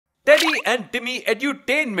and Timmy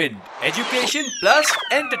Edutainment. Education plus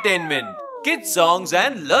entertainment. Kids songs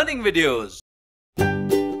and learning videos.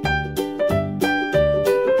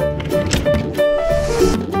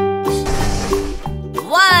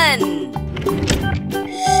 One.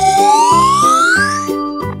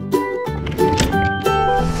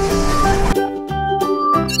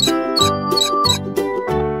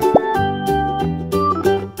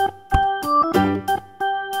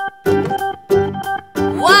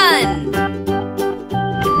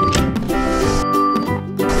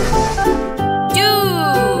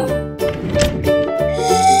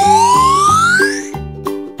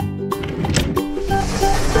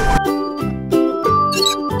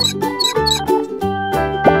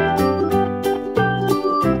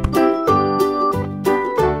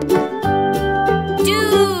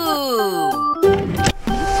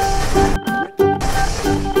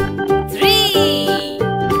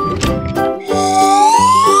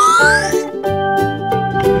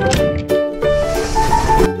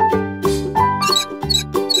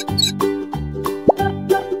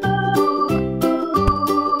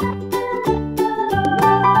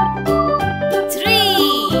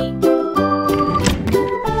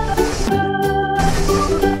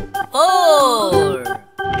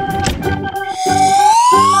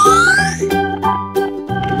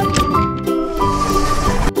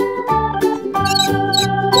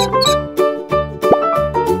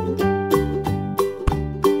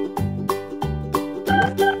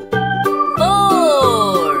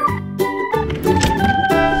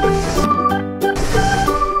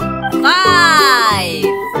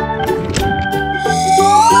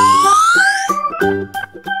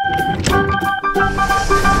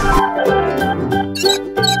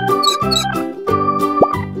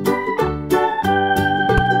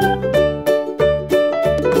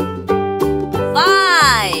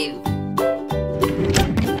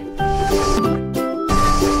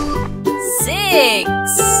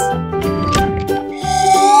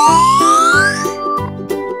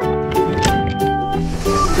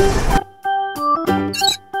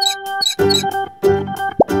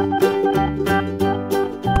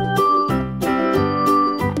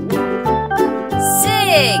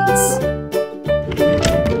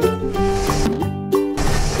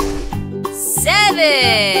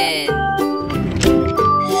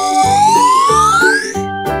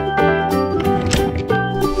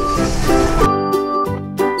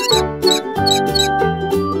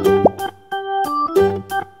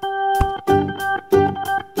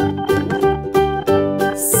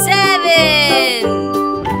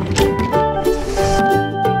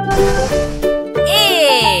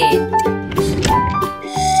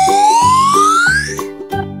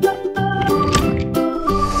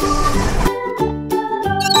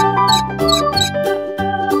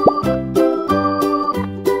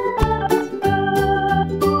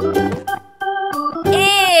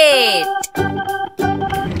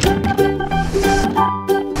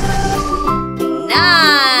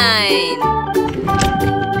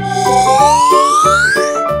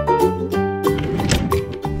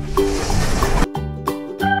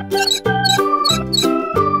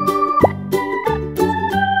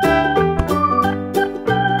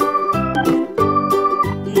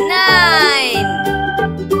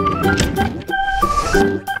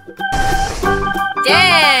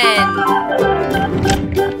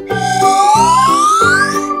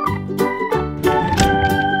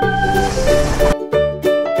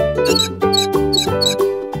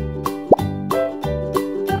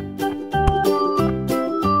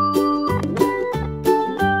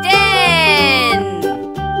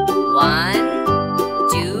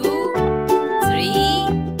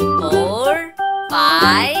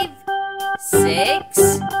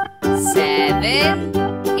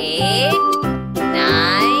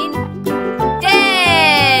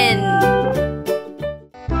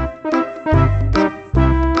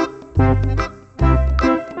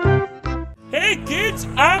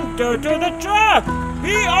 To the truck.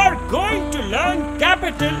 We are going to learn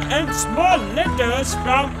capital and small letters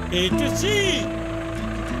from A to Z.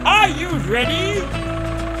 Are you ready?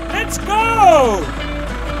 Let's go!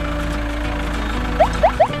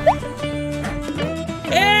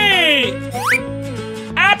 A.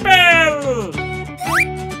 Apple.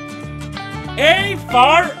 A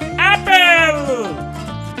for apple.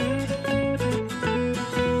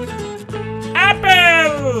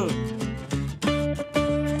 Apple.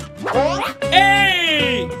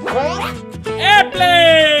 A.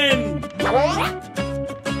 Airplane.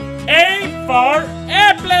 A for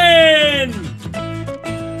airplane.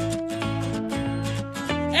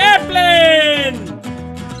 Airplane.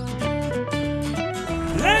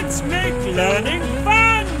 Let's make learning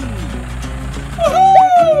fun.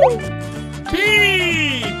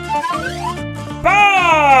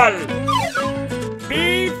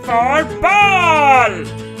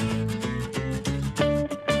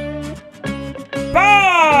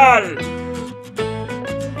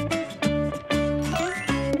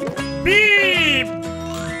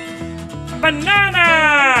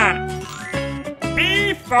 banana.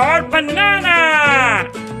 B for banana.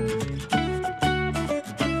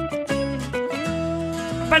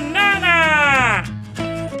 Banana.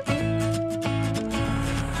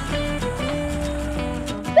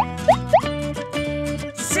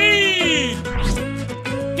 C.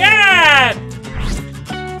 Cat.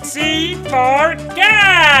 C for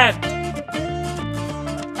cat.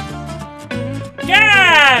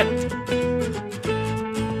 Cat.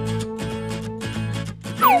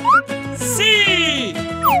 C.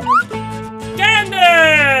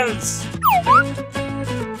 Candles.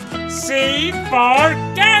 C for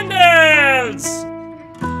candles.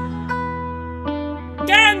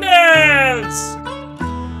 Candles.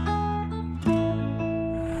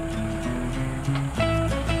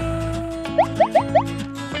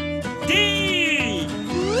 D.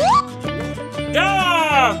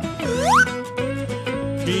 Dog.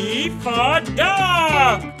 D for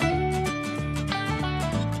dog.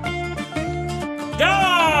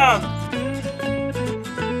 Dog.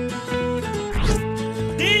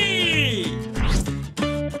 D.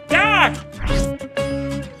 Duck.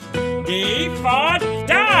 D for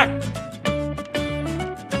duck.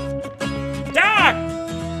 Duck.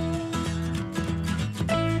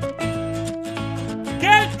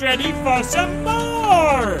 Get ready for some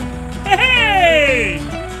more. Hey!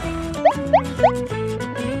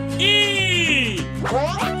 E.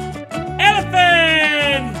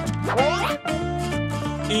 Elephant.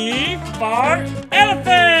 E for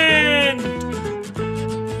elephant.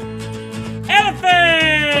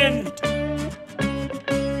 Elephant.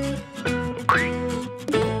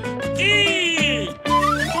 E.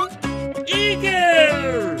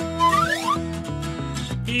 Eagle.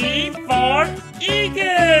 E for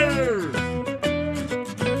eagle.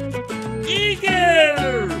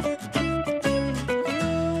 Eagle.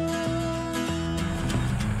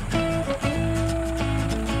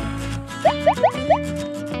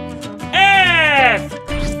 F.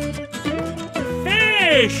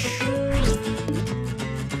 Fish.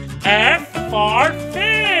 F for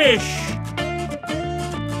fish.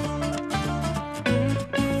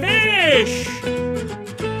 Fish.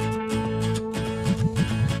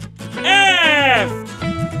 F.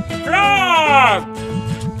 Frog.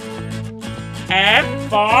 F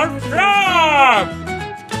for frog.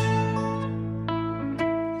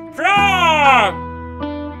 Frog.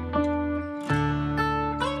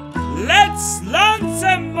 Let's learn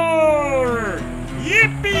some more.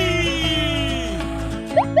 Yippee!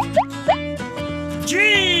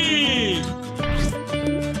 G.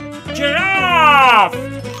 Giraffe.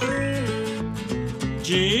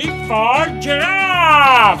 G for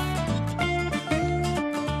giraffe.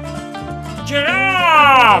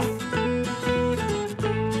 Giraffe.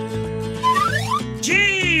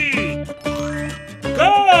 G.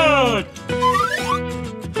 Goat.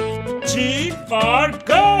 G for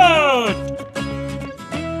goat.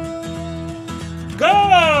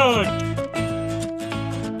 Goat.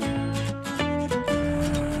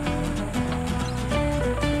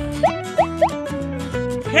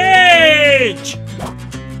 H.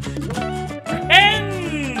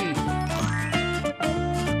 Hen.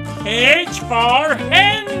 H for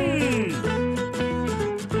hen.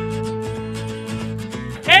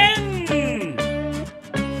 Hen.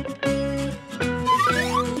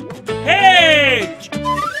 H.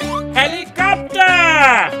 Helicopter.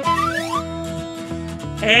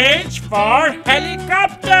 H for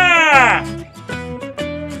helicopter.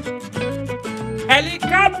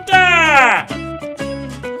 Helicopter.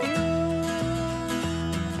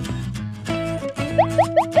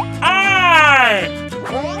 I.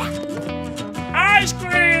 Ice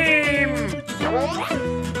cream.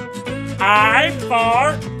 I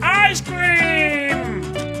for ice cream.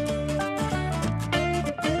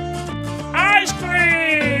 Ice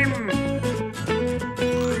cream.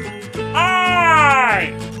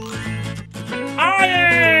 Iron.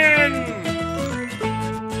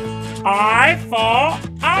 I for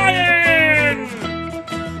iron.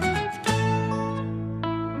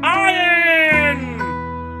 Iron.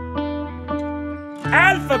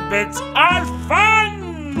 Alphabets are fun.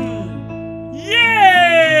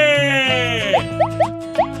 Yay!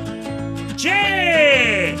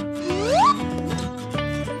 J.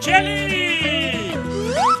 Jelly.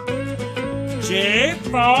 J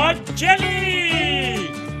for jelly.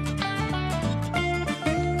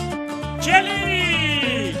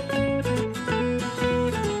 Jelly.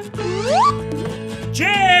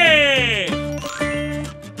 J.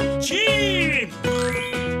 Jeep.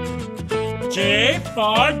 J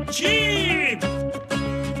for Jeep.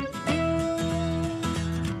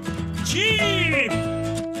 Jeep.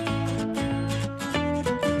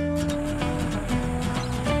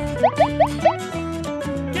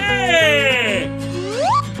 K.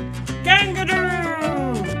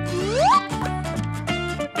 Kangaroo.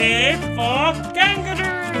 A for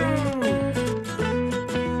kangaroo.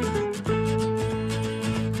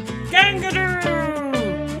 Kangaroo.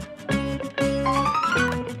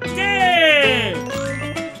 K.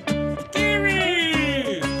 Kiwi.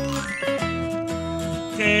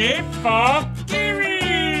 K for kiwi.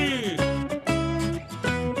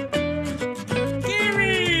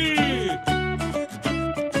 Kiwi.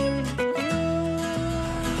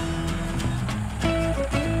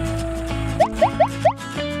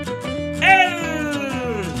 L.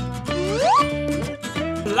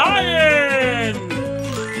 Lion.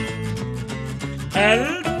 L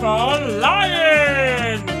for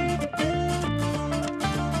lion.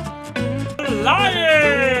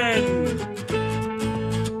 Lion.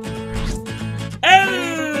 L.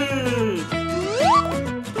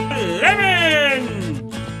 Lemon.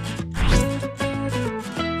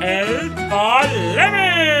 L for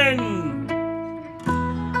lemon.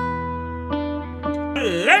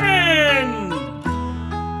 Lemon.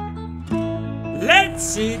 Let's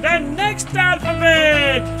see the next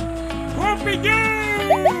alphabet. Whoopie-doo!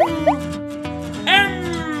 M.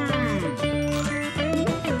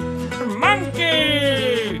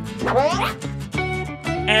 Monkey.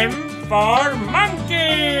 M for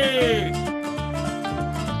monkey.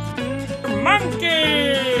 Monkey.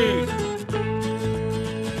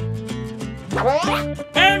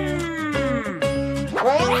 M.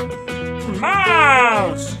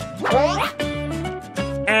 Mouse.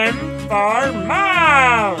 M for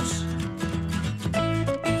mouse.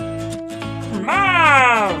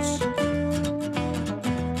 Mouse.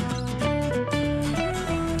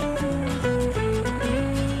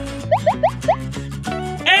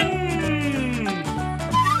 N.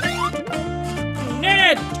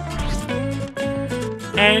 Net.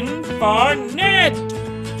 N for net.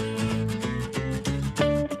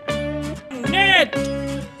 Net.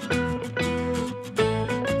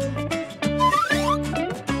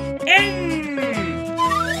 N.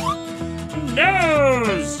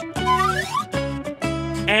 Nose.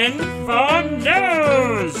 N for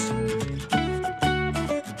nose.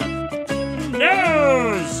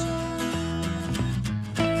 Nose.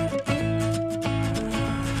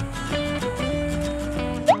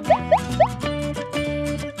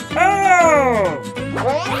 O.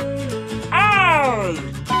 Owl.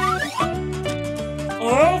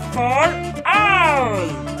 O for owl.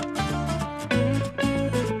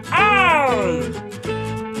 Owl.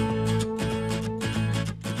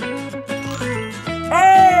 O.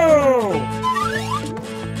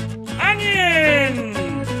 Onion.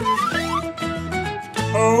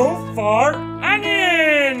 O for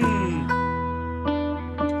onion.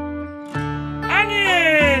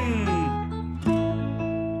 Onion.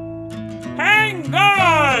 Hang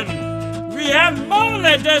on! We have more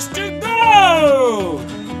letters to go!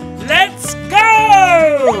 Let's go!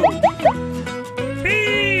 P.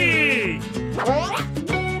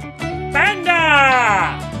 Panda.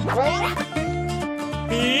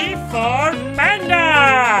 P for panda.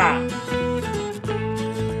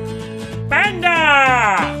 Panda.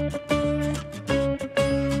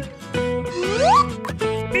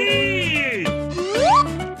 P.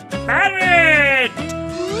 Parrot.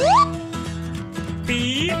 P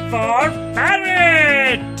for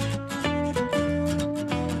parrot.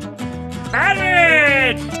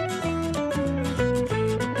 Parrot.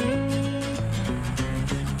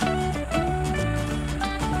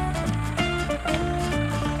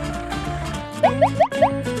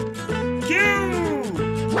 Q.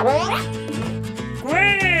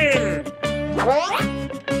 Quail.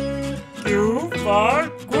 Q for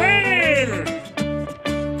quail.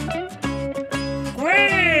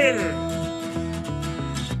 Quail.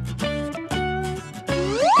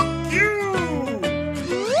 Q.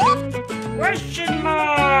 Question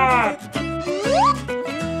mark.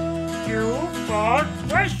 Q for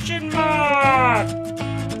question mark.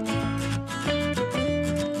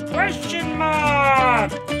 Question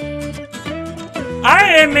mark.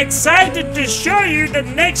 I am excited to show you the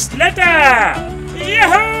next letter.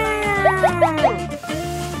 Yahoo!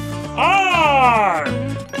 R.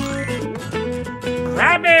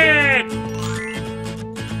 Rabbit.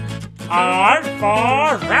 R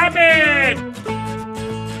for rabbit.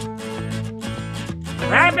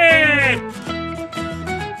 Rabbit.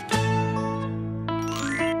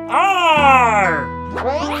 R.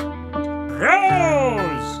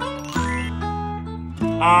 Rose.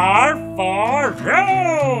 R for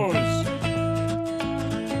rose.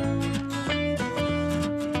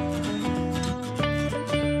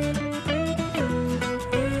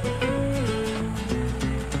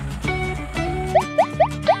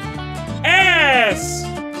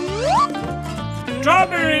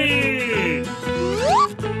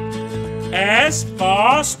 S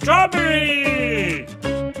for strawberry.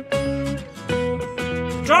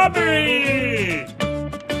 Strawberry.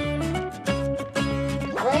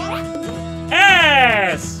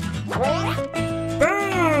 S.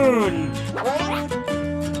 Spoon.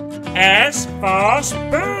 S for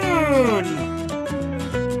spoon.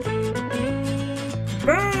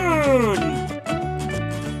 Spoon.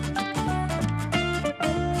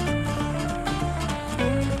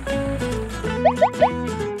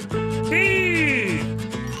 T.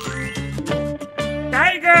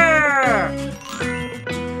 Tiger.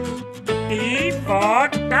 T for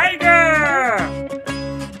tiger.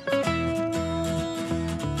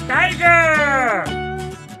 Tiger.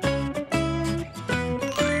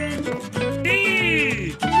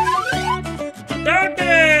 T.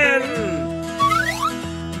 Turtle.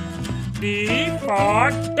 T for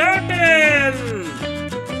turtle.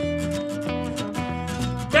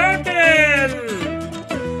 Turtle.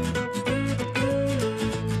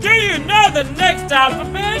 Do you know the next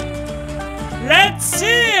alphabet? Let's see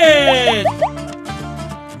it!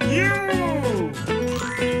 U.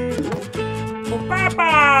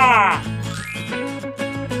 Upapa.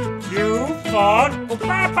 U for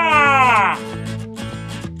Upapa.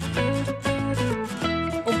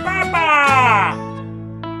 Upapa.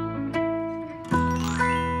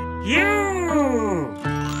 U.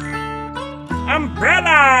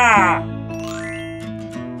 Umbrella.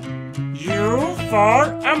 U for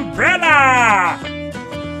umbrella.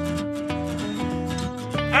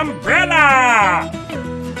 Umbrella.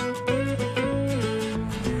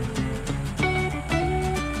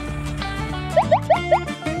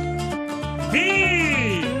 V.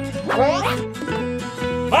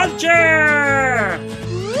 Vulture.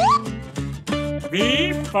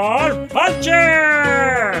 V for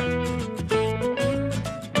vulture.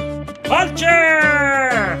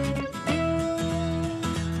 Vulture.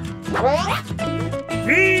 V.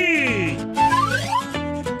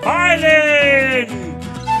 Violin.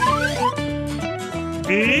 V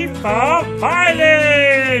for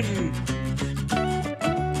violin.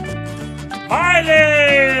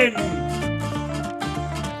 Violin.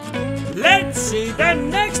 Let's see the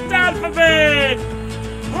next alphabet.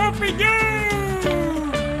 Whoopie-doo.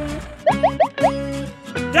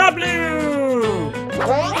 W.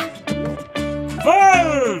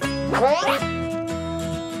 Wolf.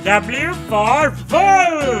 W for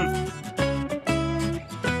wolf.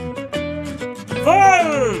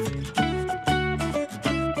 Wolf.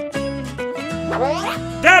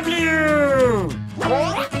 W.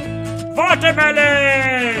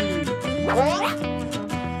 Watermelon.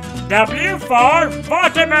 W for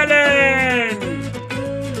watermelon.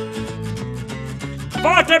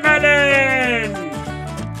 Watermelon.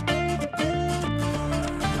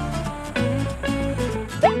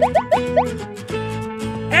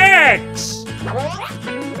 X.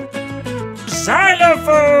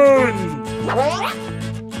 Xylophone.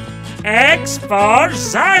 X for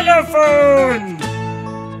xylophone.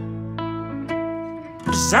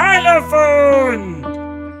 Xylophone.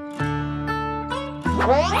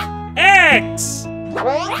 X.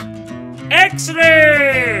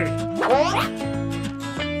 X-ray.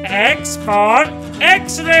 X for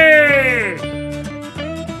X-ray.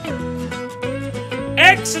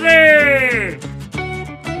 X-ray.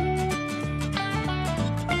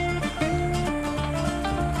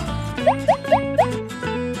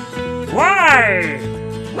 Y.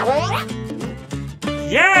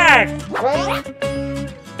 Yak.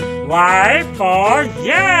 Y for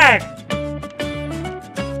yak.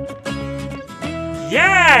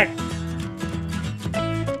 Yak.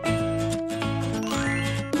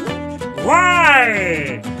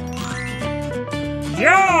 Y.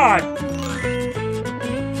 Yacht.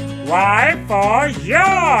 Y for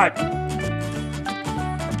yacht.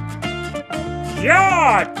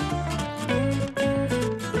 Yacht.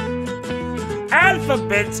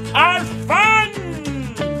 Alphabets are fun!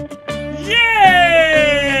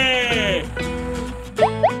 Yay!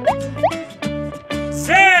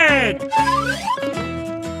 Z.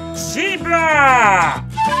 Zebra.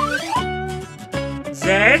 Z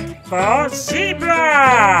for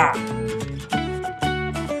zebra.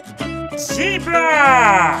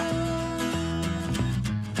 Zebra.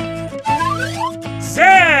 Z.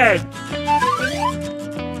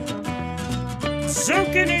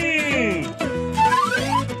 Zucchini.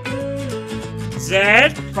 Z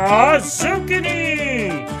for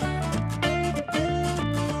zucchini.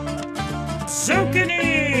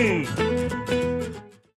 Zucchini.